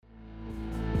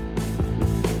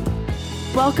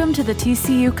Welcome to the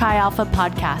TCU Chi Alpha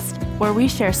podcast, where we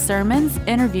share sermons,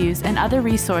 interviews, and other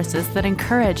resources that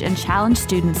encourage and challenge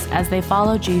students as they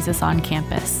follow Jesus on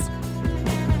campus.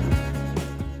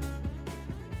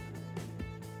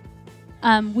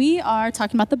 We are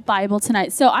talking about the Bible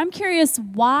tonight. So I'm curious,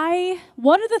 what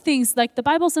are the things, like the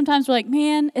Bible, sometimes we're like,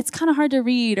 man, it's kind of hard to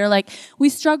read, or like we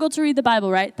struggle to read the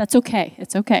Bible, right? That's okay.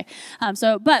 It's okay.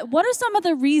 But what are some of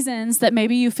the reasons that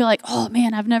maybe you feel like, oh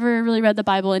man, I've never really read the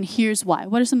Bible, and here's why.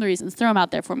 What are some of the reasons? Throw them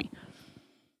out there for me.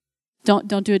 Don't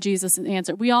do a Jesus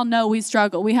answer. We all know we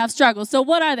struggle. We have struggles. So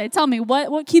what are they? Tell me,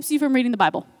 what keeps you from reading the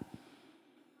Bible?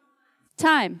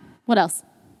 Time. What else?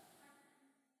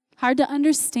 Hard to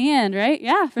understand, right?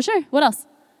 Yeah, for sure. What else?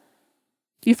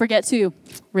 You forget too.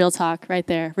 Real talk right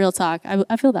there. Real talk.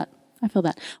 I feel that.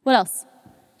 What else?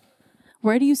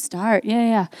 Where do you start?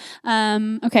 Yeah.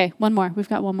 Okay, one more. We've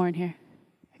got one more in here.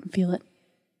 I can feel it.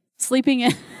 Sleeping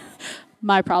in.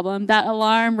 My problem. That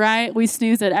alarm, right? We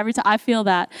snooze it every time. I feel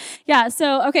that. Yeah,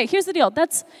 so, okay, here's the deal.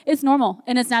 It's normal,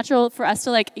 and it's natural for us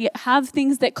to, have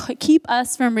things that keep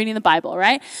us from reading the Bible,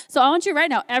 right? So I want you right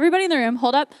now, everybody in the room,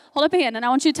 hold up a hand, and I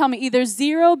want you to tell me either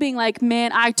 0 being like,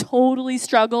 man, I totally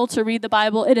struggle to read the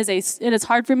Bible. It is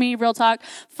hard for me, real talk.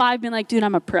 5 being like, dude,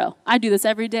 I'm a pro. I do this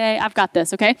every day. I've got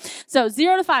this, okay? So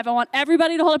 0 to 5, I want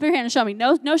everybody to hold up your hand and show me.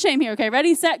 No shame here, okay?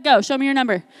 Ready, set, go. Show me your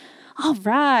number. All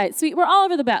right, sweet. We're all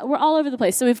over the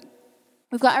place. So we've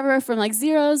got everywhere from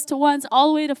 0s to 1s all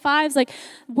the way to 5s.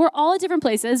 We're all at different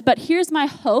places, but here's my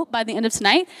hope by the end of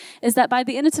tonight is that by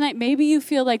the end of tonight, maybe you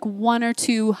feel 1 or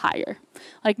 2 higher.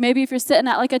 Maybe if you're sitting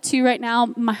at a 2 right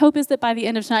now, my hope is that by the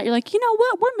end of tonight, you're like, you know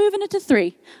what? We're moving it to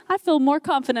 3. I feel more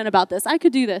confident about this. I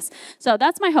could do this. So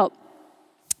that's my hope.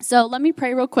 So let me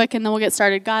pray real quick, and then we'll get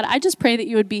started. God, I just pray that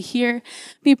you would be here,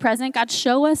 be present. God,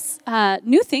 show us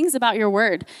new things about your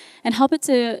word and help it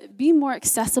to be more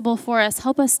accessible for us.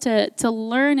 Help us to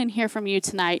learn and hear from you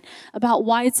tonight about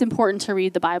why it's important to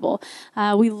read the Bible.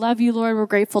 We love you, Lord. We're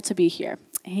grateful to be here.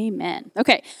 Amen.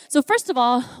 Okay, so first of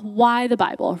all, why the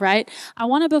Bible, right?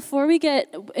 Before we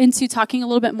get into talking a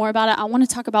little bit more about it, I want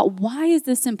to talk about why is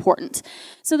this important?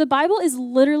 So the Bible is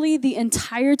literally the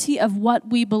entirety of what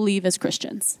we believe as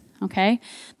Christians. Okay?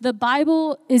 The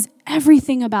Bible is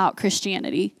everything about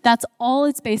Christianity. That's all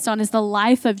it's based on is the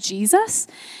life of Jesus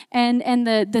and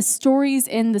the stories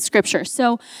in the scripture.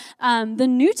 So the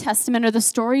New Testament, or the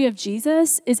story of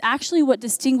Jesus, is actually what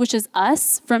distinguishes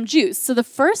us from Jews. So the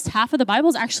first half of the Bible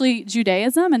is actually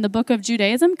Judaism and the book of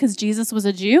Judaism, because Jesus was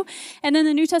a Jew. And then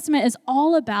the New Testament is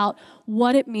all about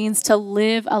what it means to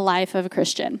live a life of a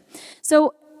Christian.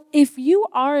 So if you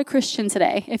are a Christian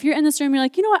today, if you're in this room, you're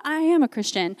like, you know what, I am a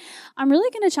Christian, I'm really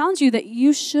going to challenge you that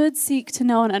you should seek to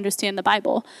know and understand the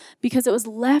Bible, because it was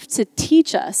left to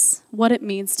teach us what it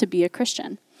means to be a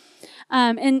Christian.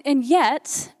 And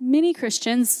yet, many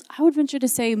Christians, I would venture to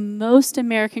say most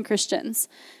American Christians,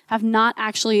 have not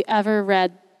actually ever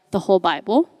read the whole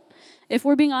Bible. If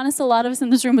we're being honest, a lot of us in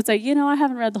this room would say, I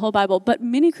haven't read the whole Bible, but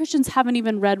many Christians haven't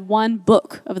even read one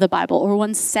book of the Bible or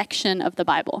one section of the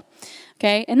Bible.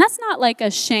 Okay, and that's not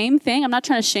a shame thing. I'm not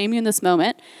trying to shame you in this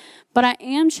moment, but I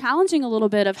am challenging a little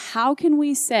bit of how can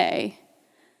we say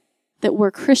that we're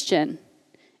Christian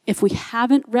if we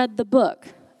haven't read the book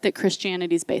that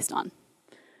Christianity is based on,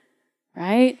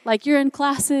 right? You're in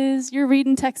classes, you're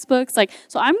reading textbooks,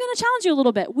 so I'm going to challenge you a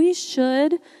little bit. We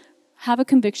should have a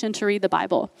conviction to read the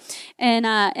Bible. And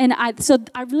I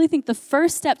really think the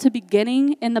first step to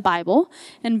beginning in the Bible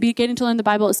and beginning to learn the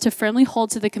Bible is to firmly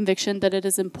hold to the conviction that it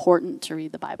is important to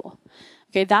read the Bible.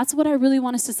 Okay, that's what I really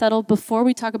want us to settle before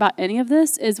we talk about any of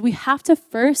this, is we have to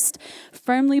first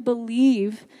firmly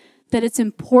believe that it's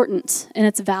important and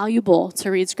it's valuable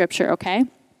to read Scripture, okay?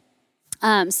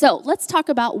 So let's talk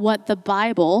about what the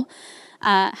Bible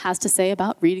has to say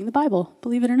about reading the Bible.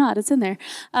 Believe it or not, it's in there.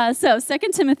 So 2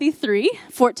 Timothy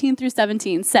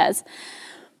 3:14-17 says,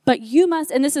 but you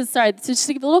must, and this is, just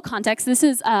to give a little context, this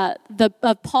is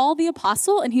Paul the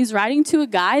Apostle, and he's writing to a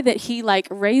guy that he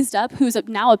raised up who's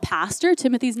now a pastor.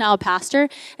 Timothy's now a pastor,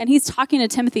 and he's talking to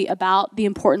Timothy about the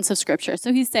importance of Scripture.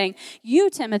 So he's saying, you,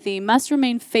 Timothy, must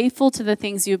remain faithful to the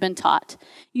things you've been taught.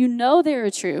 You know they are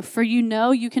true, for you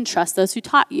know you can trust those who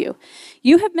taught you.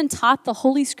 You have been taught the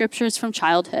Holy Scriptures from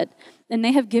childhood, and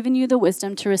they have given you the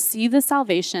wisdom to receive the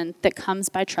salvation that comes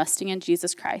by trusting in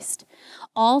Jesus Christ.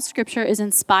 All Scripture is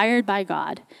inspired by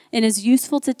God and is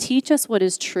useful to teach us what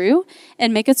is true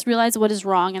and make us realize what is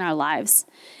wrong in our lives.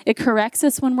 It corrects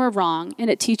us when we're wrong, and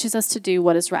it teaches us to do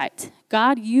what is right.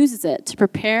 God uses it to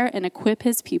prepare and equip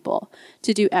his people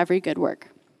to do every good work.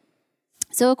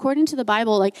 So according to the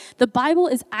Bible, the Bible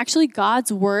is actually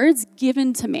God's words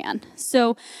given to man.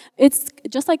 So it's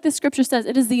just like the scripture says,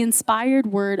 it is the inspired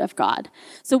word of God.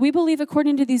 So we believe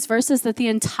according to these verses that the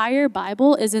entire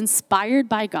Bible is inspired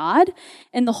by God,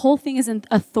 and the whole thing is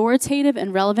authoritative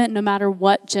and relevant no matter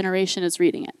what generation is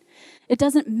reading it. It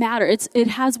doesn't matter. It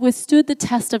has withstood the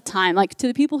test of time. Like to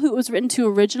the people who it was written to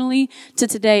originally to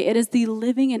today, it is the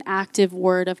living and active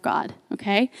word of God,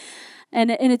 okay?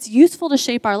 And it's useful to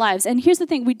shape our lives. And here's the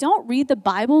thing. We don't read the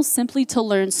Bible simply to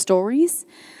learn stories.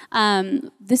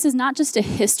 This is not just a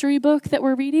history book that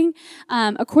we're reading.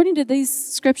 According to these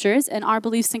scriptures and our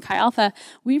beliefs in Chi Alpha,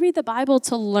 we read the Bible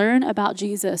to learn about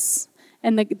Jesus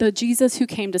and the Jesus who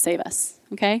came to save us,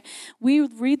 okay? We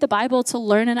read the Bible to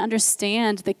learn and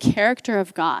understand the character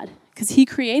of God because he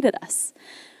created us.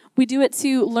 We do it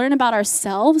to learn about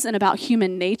ourselves and about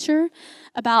human nature,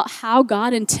 about how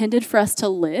God intended for us to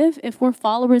live if we're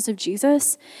followers of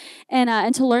Jesus,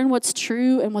 and to learn what's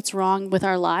true and what's wrong with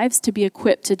our lives to be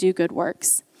equipped to do good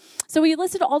works. So we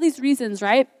listed all these reasons,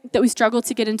 right, that we struggle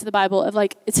to get into the Bible of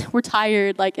we're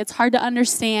tired, it's hard to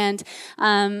understand,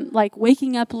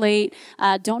 waking up late,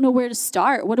 don't know where to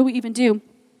start. What do we even do?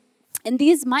 And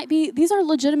these are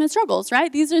legitimate struggles,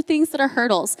 right? These are things that are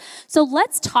hurdles. So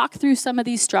let's talk through some of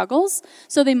these struggles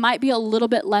so they might be a little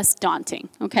bit less daunting,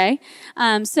 okay?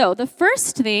 So the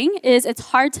first thing is it's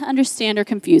hard to understand or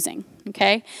confusing,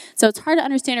 okay? So it's hard to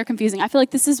understand or confusing. I feel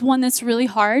like this is one that's really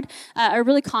hard or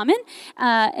really common.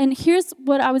 And here's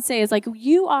what I would say is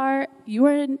you are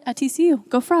at TCU,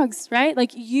 go Frogs, right?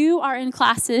 You are in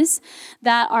classes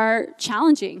that are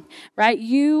challenging, right?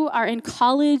 You are in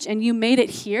college and you made it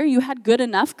here. You had good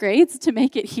enough grades to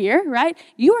make it here, right?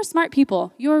 You are smart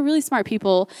people. You are really smart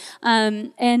people.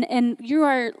 And you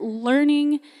are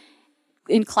learning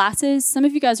in classes. Some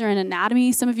of you guys are in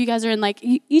anatomy. Some of you guys are in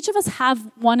each of us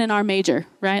have one in our major,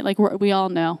 right? We all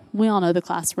know the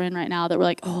class we're in right now that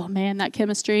we're oh man, that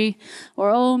chemistry, or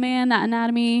oh man, that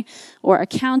anatomy, or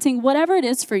accounting, whatever it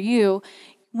is for you.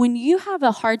 When you have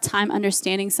a hard time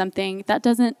understanding something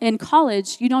in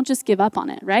college, you don't just give up on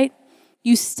it, right?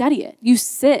 You study it, you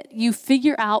sit, you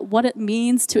figure out what it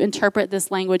means to interpret this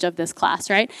language of this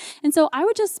class, right? And so I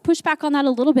would just push back on that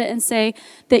a little bit and say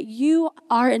that you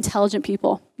are intelligent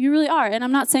people. You really are. And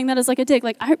I'm not saying that as a dig.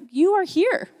 You are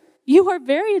here. You are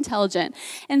very intelligent.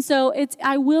 And so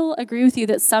I will agree with you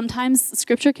that sometimes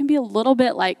scripture can be a little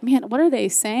bit man, what are they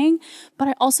saying? But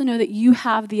I also know that you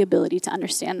have the ability to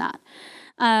understand that.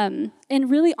 And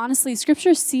really, honestly,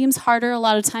 scripture seems harder a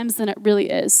lot of times than it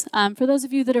really is. For those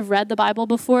of you that have read the Bible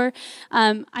before,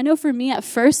 I know for me at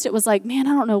first it was man,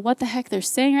 I don't know what the heck they're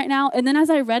saying right now. And then as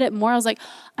I read it more, I was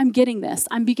I'm getting this.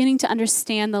 I'm beginning to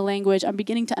understand the language. I'm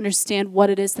beginning to understand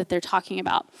what it is that they're talking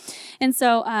about. And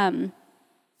so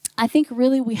I think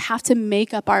really we have to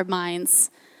make up our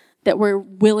minds that we're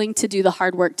willing to do the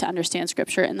hard work to understand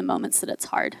scripture in the moments that it's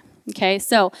hard. Okay,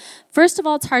 so first of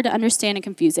all, it's hard to understand and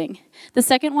confusing. The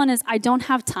second one is I don't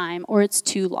have time or it's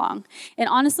too long. And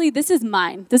honestly, this is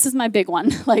mine. This is my big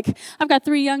one. I've got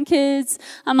 3 young kids.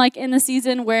 I'm in the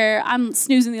season where I'm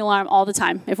snoozing the alarm all the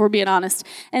time, if we're being honest.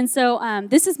 And so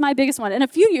this is my biggest one. And a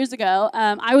few years ago,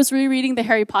 I was rereading the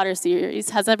Harry Potter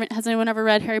series. Has anyone ever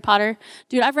read Harry Potter?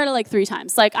 Dude, I've read it 3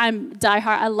 times. I'm diehard.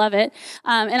 I love it.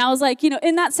 And I was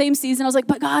in that same season, I was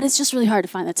but God, it's just really hard to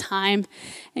find the time.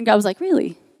 And God was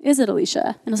really? Is it,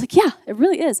 Alicia? And I was yeah, it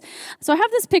really is. So I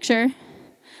have this picture.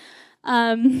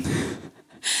 I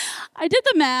did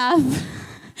the math,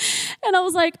 and I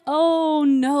was oh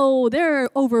no, there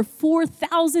are over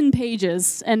 4,000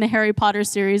 pages in the Harry Potter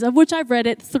series, of which I've read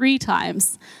it 3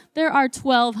 times. There are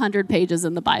 1,200 pages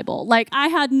in the Bible. I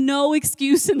had no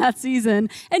excuse in that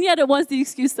season, and yet it was the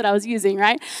excuse that I was using,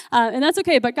 right? And that's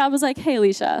okay, but God was hey,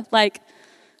 Alicia,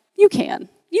 you can.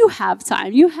 You have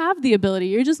time. You have the ability.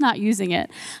 You're just not using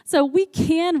it. So we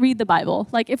can read the Bible.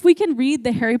 If we can read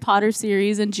the Harry Potter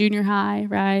series in junior high,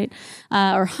 right?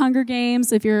 Or Hunger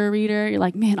Games, if you're a reader,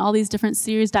 you're man, all these different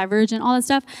series, Divergent, all that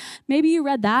stuff. Maybe you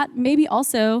read that. Maybe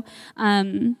also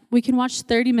we can watch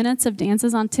 30 minutes of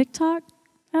dances on TikTok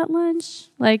at lunch.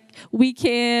 We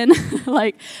can,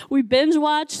 we binge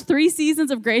watch 3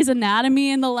 seasons of Grey's Anatomy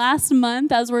in the last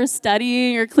month as we're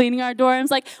studying or cleaning our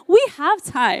dorms. We have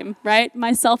time, right?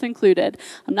 Myself included.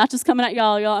 I'm not just coming at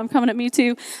y'all, I'm coming at me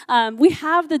too. We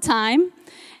have the time,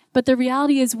 but the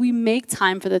reality is we make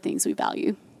time for the things we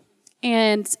value.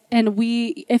 And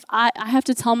I have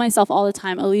to tell myself all the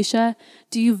time, Alicia,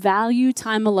 do you value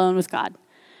time alone with God?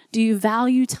 Do you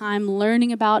value time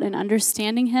learning about and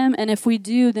understanding him? And if we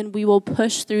do, then we will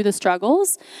push through the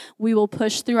struggles. We will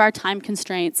push through our time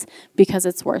constraints because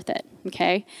it's worth it,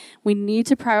 okay? We need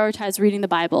to prioritize reading the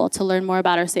Bible to learn more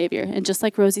about our Savior. And just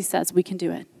like Rosie says, we can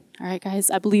do it. All right, guys,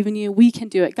 I believe in you. We can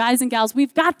do it. Guys and gals,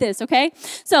 we've got this, okay?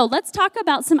 So let's talk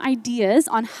about some ideas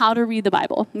on how to read the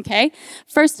Bible, okay?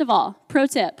 First of all, pro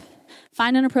tip,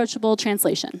 find an approachable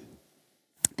translation.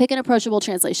 Pick an approachable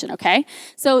translation, okay?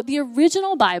 So the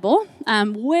original Bible,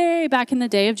 way back in the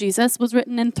day of Jesus, was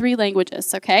written in 3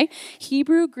 languages, okay?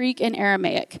 Hebrew, Greek, and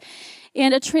Aramaic.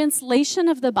 And a translation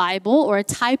of the Bible, or a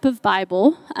type of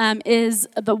Bible, is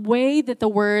the way that the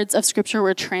words of Scripture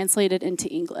were translated into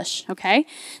English, okay?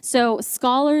 So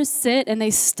scholars sit and they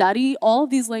study all of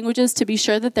these languages to be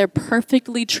sure that they're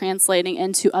perfectly translating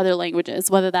into other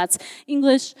languages, whether that's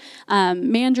English,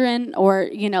 Mandarin, or,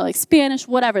 like Spanish,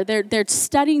 whatever. They're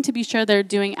studying to be sure they're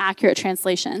doing accurate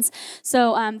translations.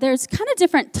 So there's kind of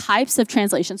different types of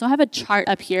translation. So I have a chart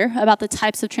up here about the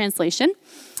types of translation.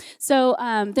 So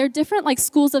there are different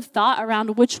schools of thought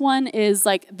around which one is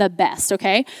the best,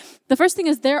 okay? The first thing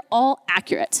is they're all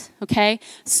accurate, okay?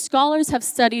 Scholars have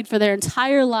studied for their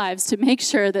entire lives to make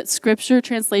sure that Scripture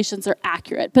translations are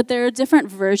accurate, but there are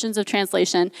different versions of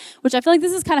translation, which I feel like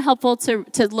this is kind of helpful to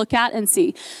look at and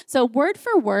see. So word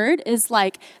for word is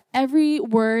every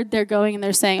word they're going and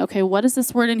they're saying, okay, what is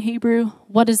this word in Hebrew?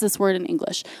 What is this word in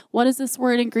English? What is this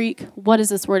word in Greek? What is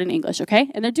this word in English,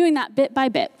 okay? And they're doing that bit by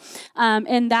bit.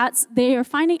 And they are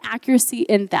finding accuracy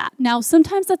in that. Now,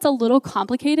 sometimes that's a little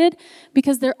complicated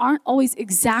because there aren't always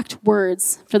exact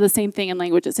words for the same thing in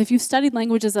languages. If you've studied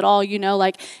languages at all,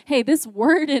 hey, this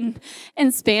word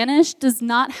in Spanish does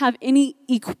not have any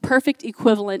perfect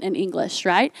equivalent in English,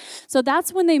 right? So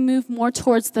that's when they move more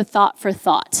towards the thought for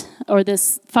thought, or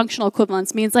this functional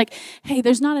equivalence means hey,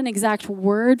 there's not an exact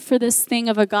word for this thing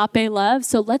of agape love,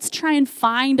 so let's try and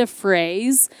find a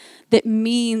phrase that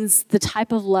means the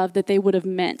type of love that they would have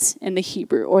meant in the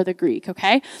Hebrew or the Greek,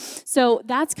 okay? So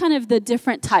that's kind of the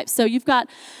different types. So you've got,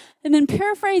 and then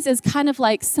paraphrase is kind of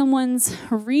someone's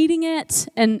reading it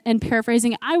and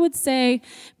paraphrasing. I would say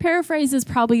paraphrase is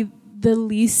probably the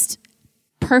least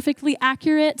perfectly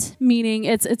accurate, meaning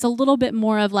it's a little bit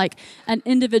more of an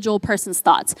individual person's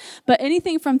thoughts. But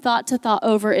anything from thought to thought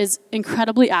over is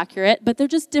incredibly accurate, but they're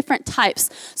just different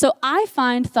types. So I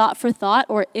find thought for thought,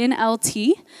 or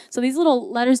NLT, so these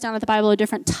little letters down at the Bible are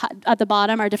at the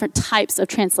bottom are different types of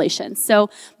translation. So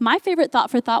my favorite thought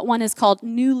for thought one is called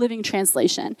New Living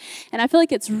Translation. And I feel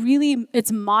like it's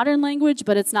modern language,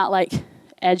 but it's not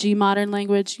edgy modern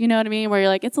language, you know what I mean? Where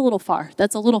you're it's a little far.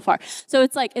 That's a little far. So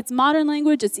it's modern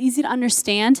language. It's easy to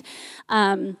understand.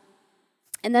 And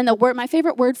then my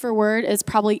favorite word for word is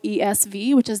probably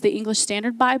ESV, which is the English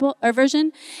Standard Bible or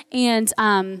version. And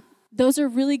those are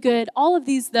really good. All of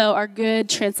these, though, are good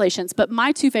translations. But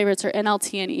my 2 favorites are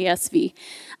NLT and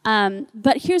ESV.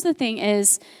 But here's the thing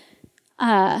is,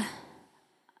 the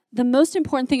most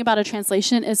important thing about a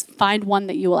translation is find one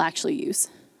that you will actually use.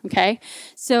 Okay,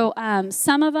 so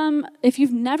some of them, if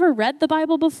you've never read the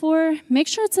Bible before, make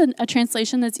sure it's a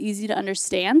translation that's easy to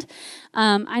understand.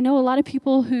 I know a lot of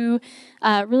people who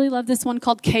really love this one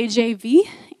called KJV,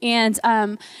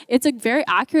 and it's a very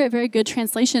accurate, very good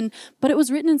translation, but it was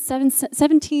written in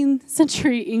 17th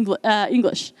century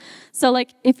English. So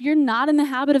if you're not in the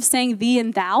habit of saying thee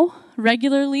and thou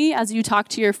regularly as you talk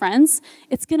to your friends,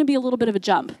 it's going to be a little bit of a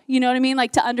jump. You know what I mean?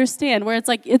 To understand, where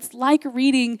it's like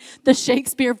reading the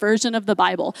Shakespeare version of the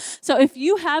Bible. So if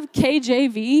you have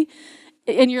KJV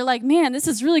and you're man, this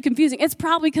is really confusing, it's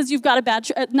probably because you've got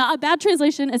not a bad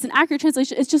translation, it's an accurate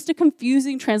translation, it's just a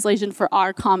confusing translation for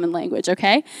our common language,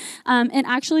 okay? And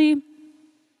actually,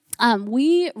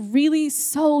 we really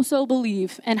so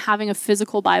believe in having a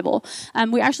physical Bible.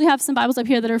 We actually have some Bibles up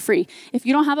here that are free. If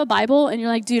you don't have a Bible and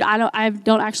you're dude, I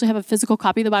don't actually have a physical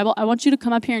copy of the Bible, I want you to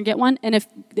come up here and get one. And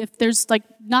if there's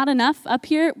not enough up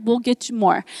here, we'll get you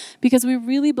more, because we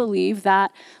really believe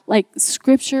that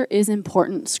Scripture is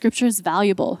important. Scripture is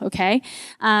valuable. Okay.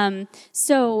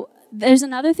 So there's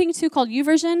another thing too called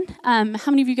YouVersion.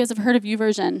 How many of you guys have heard of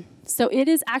YouVersion? So it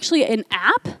is actually an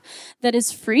app that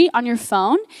is free on your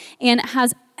phone, and it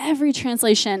has every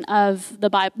translation of the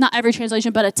Bible. Not every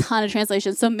translation, but a ton of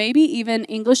translations. So maybe even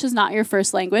English is not your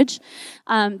first language.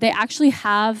 They actually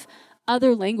have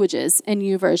other languages in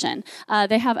YouVersion.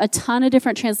 They have a ton of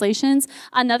different translations.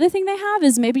 Another thing they have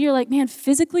is maybe you're man,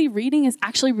 physically reading is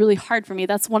actually really hard for me.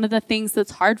 That's one of the things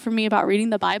that's hard for me about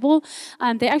reading the Bible.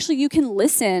 You can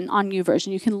listen on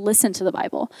YouVersion. You can listen to the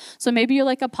Bible. So maybe you're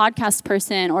a podcast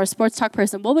person or a sports talk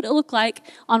person. What would it look like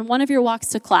on one of your walks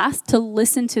to class to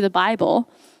listen to the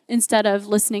Bible instead of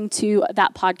listening to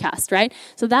that podcast, right?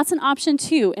 So that's an option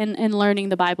too in learning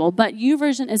the Bible. But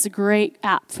YouVersion is a great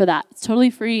app for that. It's totally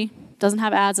free, doesn't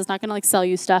have ads, it's not going to like sell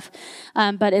you stuff,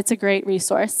 but it's a great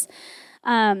resource.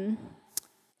 And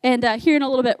here in a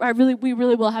little bit, we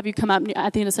really will have you come up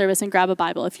at the end of service and grab a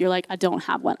Bible if you're like, I don't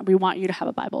have one. We want you to have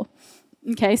a Bible.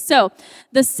 Okay, so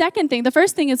the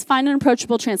first thing is find an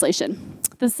approachable translation.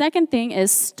 The second thing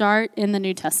is start in the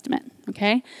New Testament,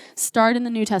 okay? Start in the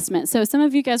New Testament. So some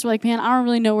of you guys were like, man, I don't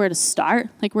really know where to start.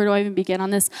 Like, where do I even begin on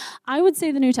this? I would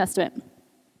say the New Testament.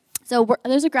 So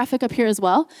there's a graphic up here as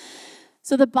well.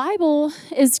 So the Bible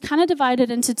is kind of divided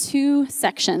into two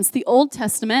sections. The Old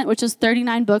Testament, which is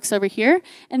 39 books over here,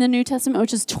 and the New Testament,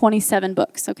 which is 27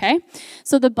 books, okay?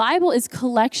 So the Bible is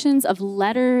collections of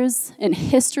letters and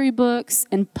history books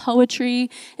and poetry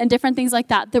and different things like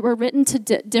that were written to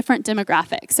different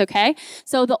demographics, okay?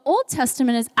 So the Old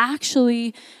Testament is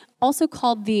actually also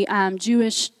called the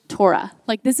Jewish Torah.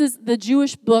 Like, this is the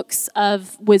Jewish books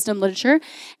of wisdom literature.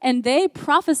 And they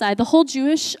prophesied, the whole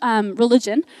Jewish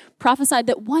religion prophesied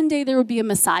that one day there would be a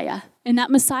Messiah. And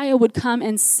that Messiah would come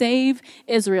and save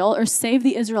Israel or save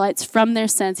the Israelites from their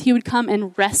sins. He would come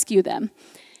and rescue them.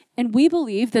 And we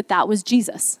believe that that was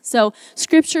Jesus. So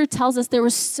Scripture tells us there were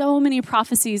so many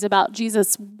prophecies about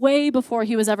Jesus way before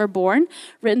he was ever born,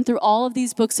 written through all of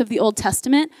these books of the Old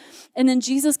Testament. And then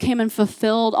Jesus came and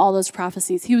fulfilled all those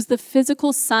prophecies. He was the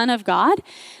physical Son of God,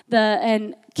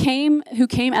 who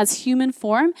came as human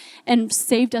form and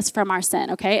saved us from our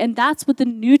sin, okay? And that's what the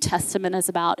New Testament is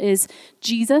about, is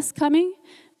Jesus coming,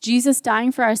 Jesus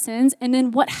dying for our sins, and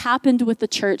then what happened with the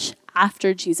church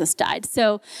after Jesus died.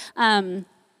 So,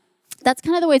 that's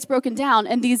kind of the way it's broken down.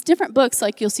 And these different books,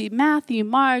 like you'll see Matthew,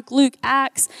 Mark, Luke,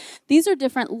 Acts, these are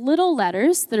different little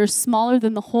letters that are smaller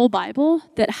than the whole Bible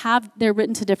they're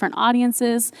written to different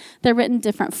audiences. They're written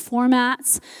different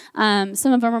formats.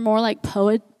 Some of them are more like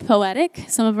poetic.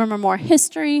 Some of them are more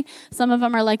history. Some of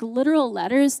them are like literal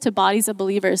letters to bodies of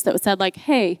believers that said like,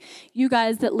 hey, you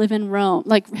guys that live in Rome,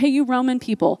 like, hey, you Roman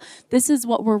people, this is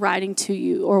what we're writing to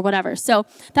you or whatever. So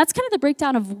that's kind of the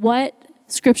breakdown of what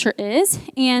Scripture is,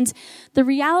 and the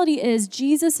reality is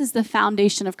Jesus is the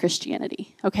foundation of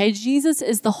Christianity, okay? Jesus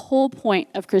is the whole point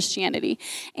of Christianity,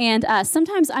 and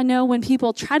sometimes I know when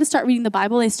people try to start reading the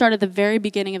Bible, they start at the very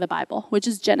beginning of the Bible, which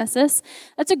is Genesis.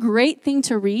 That's a great thing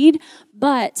to read,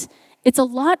 but it's a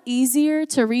lot easier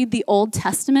to read the Old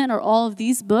Testament or all of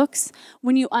these books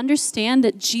when you understand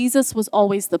that Jesus was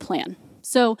always the plan.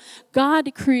 So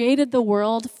God created the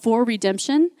world for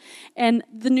redemption, and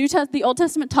the Old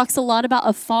Testament talks a lot about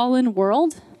a fallen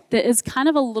world that is kind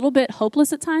of a little bit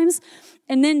hopeless at times,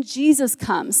 and then Jesus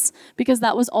comes because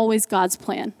that was always God's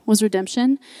plan, was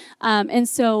redemption. And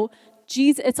so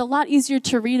it's a lot easier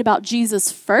to read about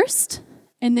Jesus first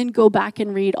and then go back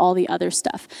and read all the other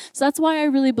stuff. So that's why I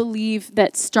really believe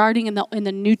that starting in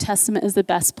the New Testament is the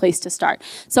best place to start.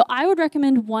 So I would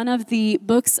recommend one of the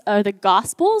books, the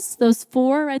Gospels, those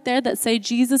 4 right there that say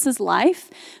Jesus' life,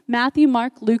 Matthew,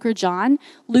 Mark, Luke, or John.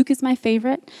 Luke is my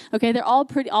favorite. Okay, they're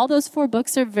all those 4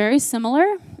 books are very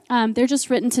similar. They're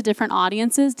just written to different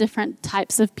audiences, different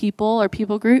types of people or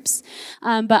people groups.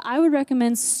 But I would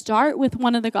recommend start with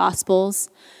one of the Gospels,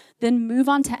 then move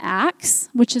on to Acts,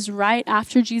 which is right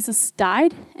after Jesus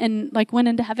died and went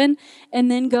into heaven,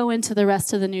 and then go into the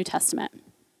rest of the New Testament.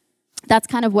 That's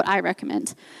kind of what I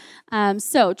recommend.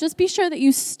 So just be sure that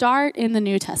you start in the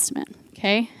New Testament,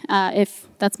 okay? If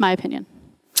that's my opinion.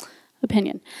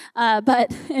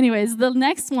 But anyways, the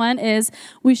next one is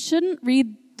we shouldn't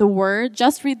read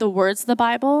just read the words of the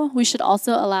Bible. We should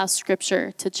also allow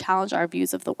Scripture to challenge our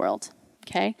views of the world.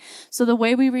 Okay, so the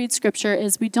way we read Scripture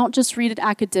is we don't just read it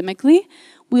academically,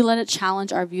 we let it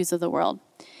challenge our views of the world.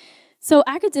 So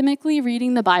academically,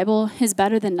 reading the Bible is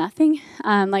better than nothing.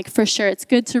 For sure, it's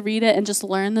good to read it and just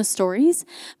learn the stories.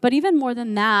 But even more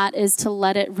than that is to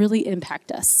let it really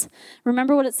impact us.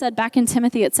 Remember what it said back in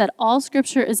Timothy. It said, all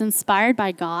Scripture is inspired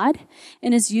by God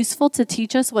and is useful to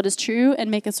teach us what is true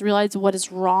and make us realize what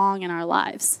is wrong in our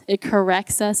lives. It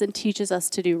corrects us and teaches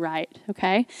us to do right,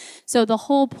 okay? So the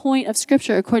whole point of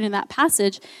Scripture, according to that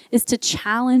passage, is to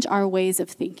challenge our ways of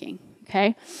thinking.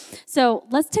 Okay, so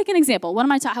let's take an example. What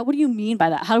do you mean by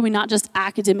that? How do we not just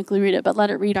academically read it, but let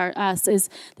it read us?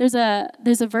 There's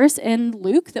a verse in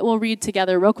Luke that we'll read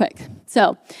together real quick.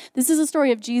 So this is a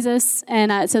story of Jesus, and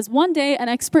it says, one day an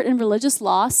expert in religious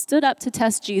law stood up to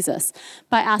test Jesus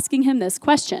by asking him this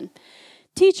question: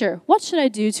 Teacher, what should I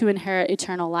do to inherit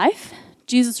eternal life?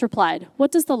 Jesus replied,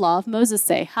 what does the law of Moses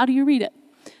say? How do you read it?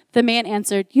 The man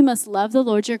answered, you must love the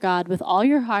Lord your God with all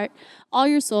your heart, all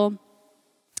your soul,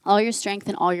 all your strength,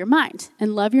 and all your mind,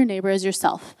 and love your neighbor as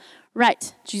yourself.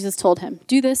 Right, Jesus told him,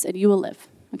 do this and you will live,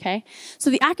 okay? So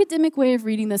the academic way of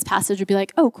reading this passage would be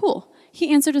like, oh, cool,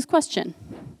 he answered his question.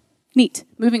 Neat,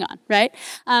 moving on, right?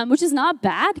 Which is not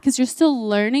bad because you're still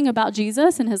learning about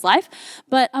Jesus and his life,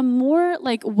 but a more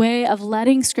like way of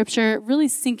letting scripture really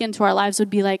sink into our lives would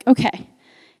be like, okay,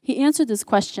 he answered this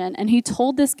question and he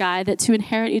told this guy that to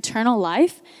inherit eternal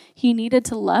life, he needed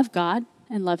to love God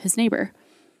and love his neighbor.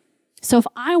 So if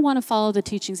I want to follow the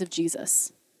teachings of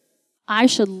Jesus, I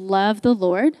should love the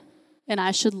Lord and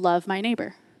I should love my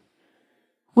neighbor.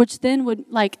 Which then would,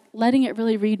 like, letting it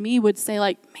really read me would say,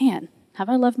 like, man, have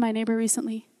I loved my neighbor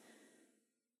recently?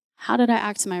 How did I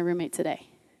act to my roommate today?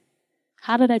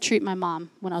 How did I treat my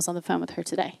mom when I was on the phone with her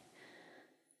today?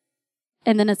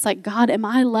 And then it's like, God, am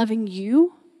I loving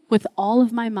you with all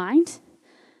of my mind,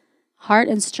 heart,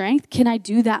 and strength? Can I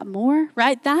do that more,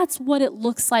 right? That's what it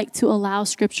looks like to allow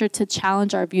Scripture to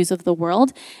challenge our views of the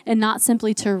world and not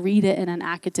simply to read it in an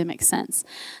academic sense.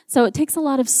 So it takes a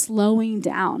lot of slowing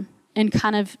down and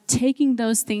kind of taking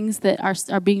those things that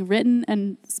are being written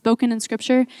and spoken in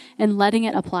Scripture and letting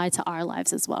it apply to our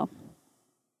lives as well.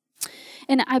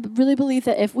 And I really believe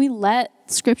that if we read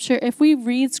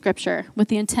Scripture with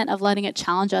the intent of letting it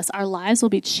challenge us, our lives will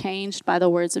be changed by the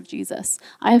words of Jesus.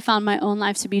 I have found my own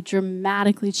life to be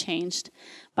dramatically changed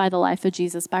by the life of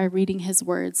Jesus, by reading his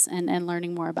words and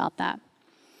learning more about that.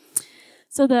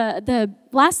 So the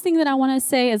last thing that I want to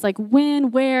say is like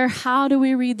when, where, how do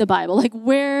we read the Bible? Like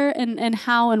where and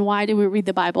how and why do we read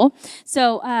the Bible?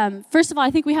 So first of all, I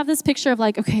think we have this picture of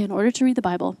like, okay, in order to read the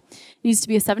Bible, it needs to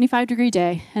be a 75-degree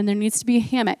day, and there needs to be a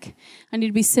hammock. I need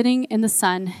to be sitting in the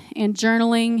sun and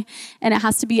journaling, and it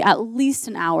has to be at least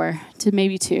an hour to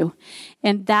maybe 2.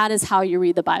 And that is how you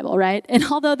read the Bible, right? And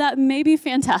although that may be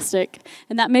fantastic,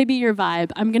 and that may be your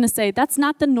vibe, I'm going to say that's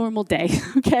not the normal day,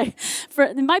 okay?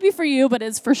 It might be for you, but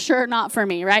it's for sure not for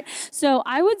me, right? So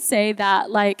I would say that,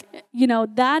 like, you know,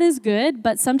 that is good,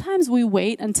 but sometimes we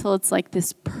wait until it's like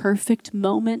this perfect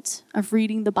moment of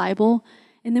reading the Bible,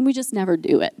 and then we just never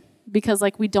do it because,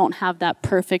 like, we don't have that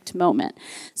perfect moment.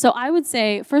 So I would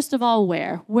say, first of all,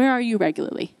 where? Where are you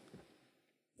regularly?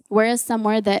 Where is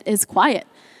somewhere that is quiet,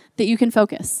 that you can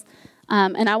focus?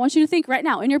 And I want you to think right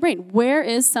now in your brain, where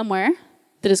is somewhere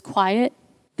that is quiet,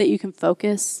 that you can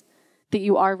focus, that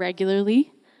you are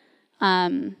regularly?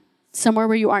 Somewhere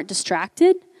where you aren't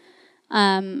distracted.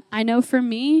 I know for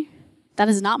me, that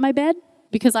is not my bed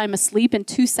because I'm asleep in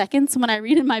 2 seconds when I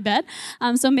read in my bed.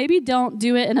 So maybe don't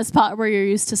do it in a spot where you're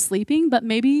used to sleeping, but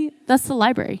maybe that's the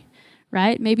library,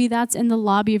 right? Maybe that's in the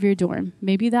lobby of your dorm.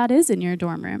 Maybe that is in your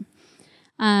dorm room.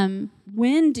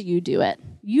 When do you do it?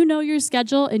 You know your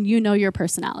schedule and you know your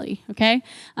personality, okay?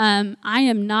 I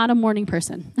am not a morning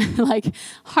person, like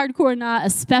hardcore not,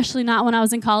 especially not when I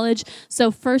was in college. So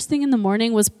first thing in the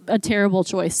morning was a terrible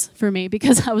choice for me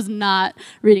because I was not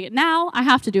reading it. Now I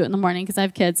have to do it in the morning because I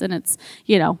have kids and it's,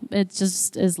 you know, it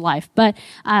just is life. But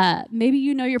maybe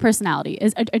you know your personality.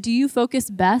 Do you focus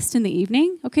best in the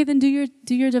evening? Okay, then do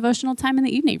your devotional time in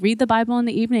the evening. Read the Bible in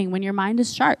the evening when your mind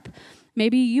is sharp.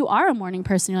 Maybe you are a morning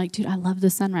person. You're like, dude, I love the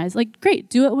sunrise. Like, great,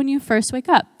 do it when you first wake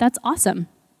up. That's awesome.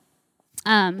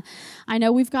 I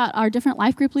know we've got our different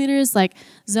life group leaders, like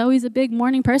Zoe's a big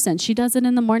morning person. She does it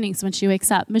in the mornings when she wakes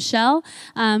up. Michelle,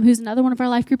 who's another one of our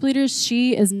life group leaders,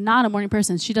 she is not a morning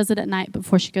person. She does it at night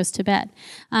before she goes to bed.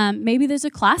 Maybe there's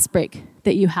a class break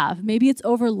that you have. Maybe it's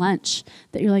over lunch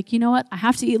that you're like, you know what? I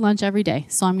have to eat lunch every day,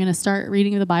 so I'm going to start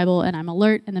reading the Bible, and I'm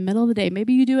alert in the middle of the day.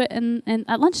 Maybe you do it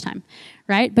at lunchtime,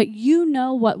 right? But you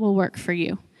know what will work for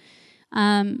you.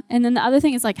 And then the other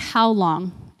thing is like how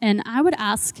long? And I would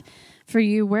ask for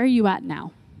you, where are you at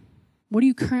now? What are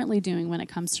you currently doing when it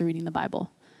comes to reading the Bible?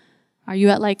 Are you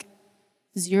at like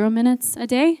 0 minutes a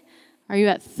day? Are you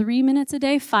at 3 minutes a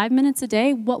day, 5 minutes a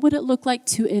day? What would it look like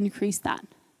to increase that?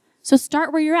 So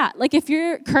start where you're at. Like if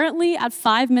you're currently at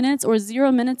 5 minutes or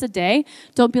 0 minutes a day,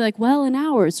 don't be like, well, an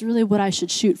hour is really what I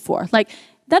should shoot for. Like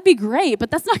that'd be great,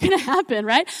 but that's not going to happen,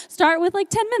 right? Start with like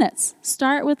 10 minutes.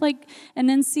 Start with like, and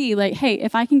then see like, hey,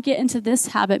 if I can get into this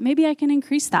habit, maybe I can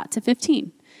increase that to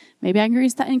 15. Maybe I can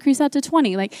increase that to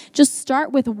 20. Like, just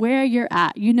start with where you're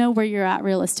at. You know where you're at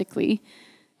realistically,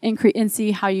 and see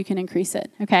how you can increase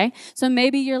it, okay? So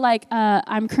maybe you're like,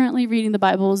 I'm currently reading the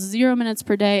Bible 0 minutes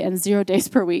per day and 0 days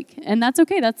per week. And that's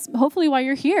okay. That's hopefully why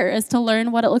you're here, is to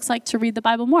learn what it looks like to read the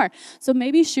Bible more. So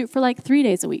maybe shoot for like 3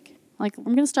 days a week. Like, I'm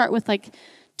going to start with like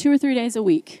 2 or 3 days a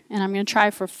week, and I'm going to try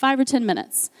for 5 or 10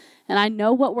 minutes. And I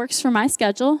know what works for my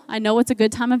schedule. I know what's a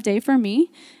good time of day for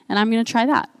me, and I'm going to try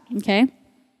that, okay?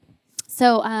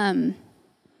 So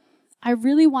I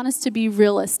really want us to be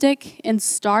realistic and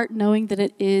start knowing that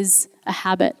it is a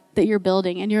habit that you're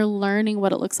building and you're learning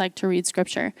what it looks like to read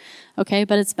scripture, okay?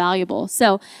 But it's valuable.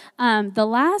 So the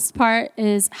last part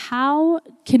is, how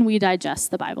can we digest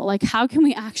the Bible? Like, how can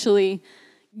we actually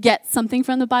get something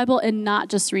from the Bible and not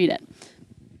just read it?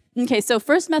 Okay, so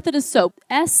first method is SOAP,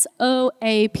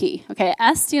 S-O-A-P. Okay,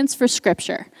 S stands for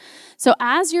scripture. So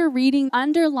as you're reading,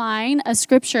 underline a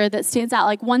scripture that stands out,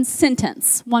 like one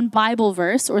sentence, one Bible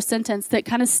verse or sentence that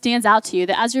kind of stands out to you,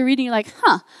 that as you're reading, you're like,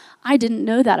 I didn't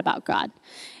know that about God.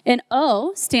 And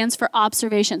O stands for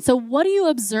observation. So what do you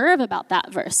observe about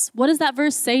that verse? What does that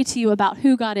verse say to you about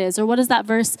who God is? Or what does that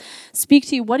verse speak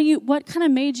to you? What kind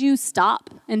of made you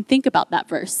stop and think about that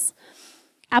verse?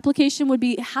 Application would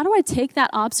be, how do I take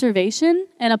that observation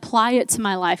and apply it to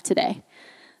my life today?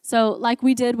 So like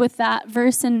we did with that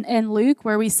verse in Luke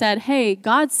where we said, hey,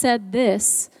 God said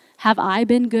this. Have I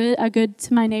been good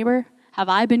to my neighbor? Have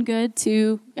I been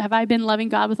loving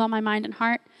God with all my mind and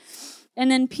heart?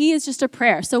 And then P is just a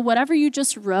prayer. So whatever you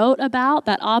just wrote about,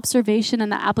 that observation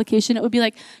and that application, it would be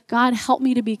like, God, help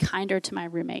me to be kinder to my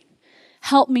roommate.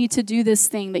 Help me to do this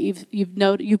thing that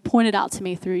you've pointed out to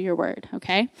me through your word,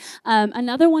 okay?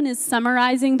 Another one is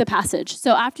summarizing the passage.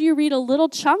 So after you read a little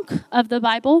chunk of the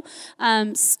Bible,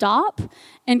 stop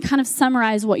and kind of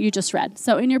summarize what you just read.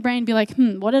 So in your brain, be like,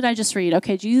 what did I just read?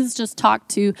 Okay, Jesus just talked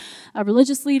to a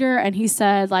religious leader, and he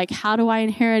said, like, how do I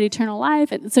inherit eternal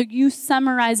life? And so you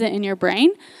summarize it in your brain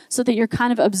so that you're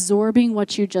kind of absorbing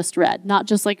what you just read, not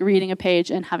just like reading a page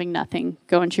and having nothing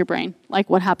go into your brain, like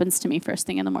what happens to me first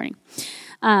thing in the morning.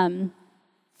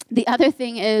 The other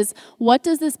thing is, what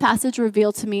does this passage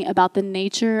reveal to me about the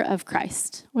nature of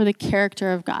Christ or the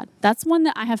character of God? That's one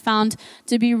that I have found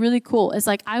to be really cool. It's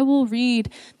like, I will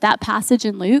read that passage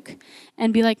in Luke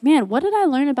and be like, man, what did I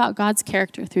learn about God's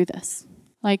character through this?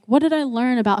 Like, what did I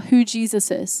learn about who Jesus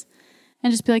is?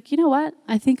 And just be like, you know what?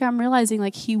 I think I'm realizing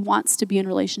like he wants to be in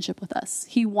relationship with us.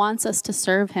 He wants us to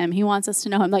serve him. He wants us to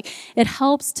know him. Like, it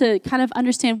helps to kind of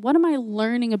understand, what am I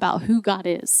learning about who God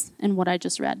is and what I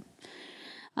just read?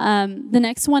 The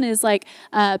next one is like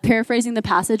paraphrasing the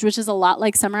passage, which is a lot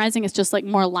like summarizing. It's just like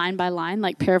more line by line,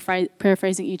 like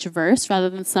paraphrasing each verse rather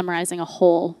than summarizing a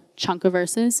whole chunk of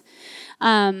verses.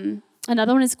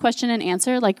 Another one is question and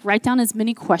answer. Like, write down as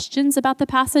many questions about the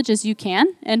passage as you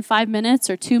can in 5 minutes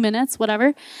or 2 minutes,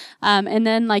 whatever. And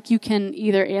then like you can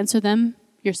either answer them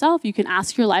yourself. You can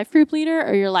ask your life group leader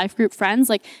or your life group friends,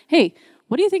 like, hey,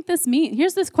 what do you think this means?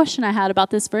 Here's this question I had about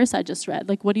this verse I just read.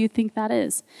 Like, what do you think that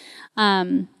is?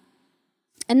 And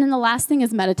then the last thing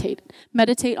is meditate.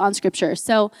 Meditate on scripture.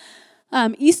 So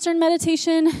Eastern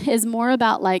meditation is more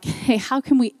about like, hey, how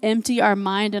can we empty our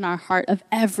mind and our heart of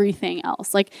everything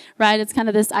else? Like, right, it's kind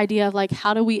of this idea of like,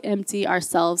 how do we empty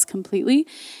ourselves completely?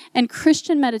 And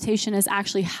Christian meditation is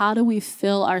actually, how do we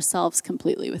fill ourselves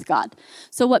completely with God?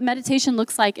 So what meditation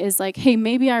looks like is like, hey,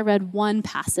 maybe I read one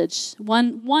passage,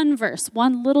 one verse,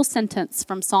 one little sentence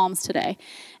from Psalms today.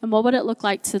 And what would it look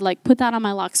like to like put that on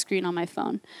my lock screen on my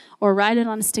phone, or write it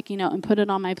on a sticky note and put it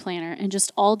on my planner, and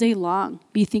just all day long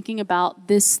be thinking about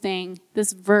this thing,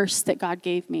 this verse that God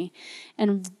gave me,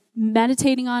 and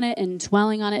meditating on it and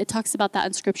dwelling on it. It talks about that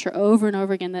in scripture over and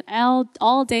over again, that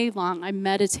all day long I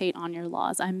meditate on your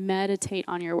laws. I meditate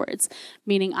on your words,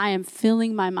 meaning I am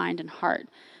filling my mind and heart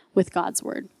with God's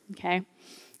word, okay?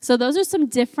 So those are some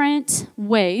different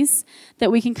ways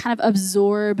that we can kind of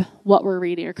absorb what we're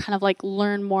reading, or kind of like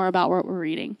learn more about what we're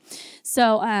reading.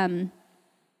 So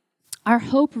our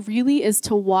hope really is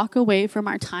to walk away from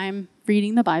our time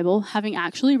reading the Bible, having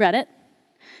actually read it,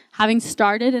 having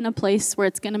started in a place where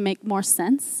it's going to make more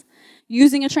sense,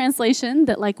 using a translation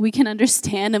that like we can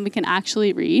understand and we can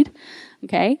actually read,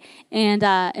 okay?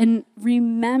 And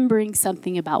remembering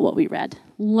something about what we read,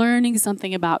 learning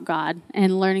something about God,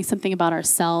 and learning something about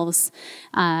ourselves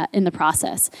in the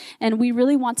process. And we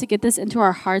really want to get this into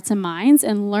our hearts and minds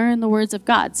and learn the words of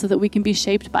God so that we can be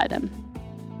shaped by them.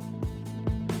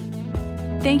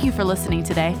 Thank you for listening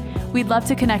today. We'd love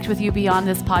to connect with you beyond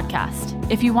this podcast.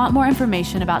 If you want more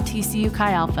information about TCU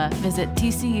Chi Alpha, visit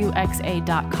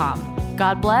tcuxa.com.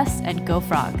 God bless and go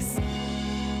Frogs.